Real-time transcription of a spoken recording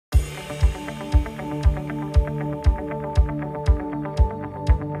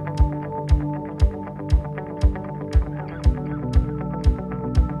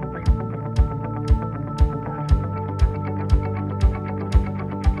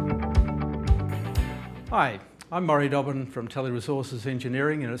Hi, I'm Maurie Dobbin from Teleresources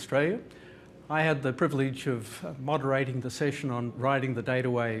Engineering in Australia. I had the privilege of moderating the session on riding the data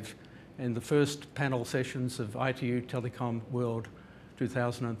wave in the first panel sessions of ITU Telecom World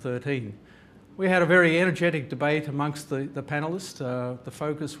 2013. We had a very energetic debate amongst the panellists. The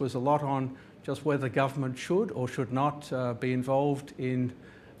focus was a lot on just whether government should or should not be involved in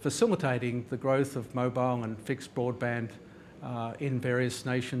facilitating the growth of mobile and fixed broadband in various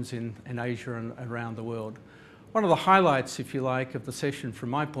nations in Asia and around the world. One of the highlights, if you like, of the session from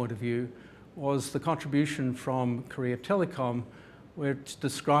my point of view was the contribution from Korea Telecom, which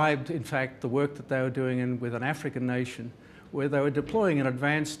described, in fact, the work that they were doing with an African nation, where they were deploying an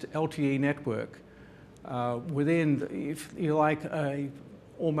advanced LTE network within, if you like,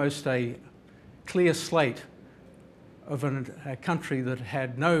 almost a clear slate of a country that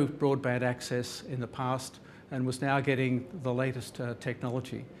had no broadband access in the past and was now getting the latest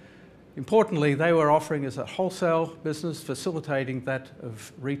technology. Importantly, they were offering as a wholesale business, facilitating that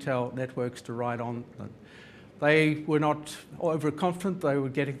of retail networks to ride on them. They were not overconfident they were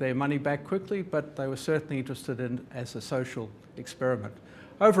getting their money back quickly, but they were certainly interested in as a social experiment.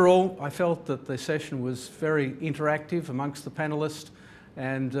 Overall, I felt that the session was very interactive amongst the panellists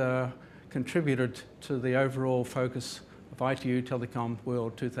and contributed to the overall focus of ITU Telecom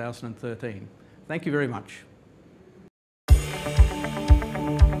World 2013. Thank you very much.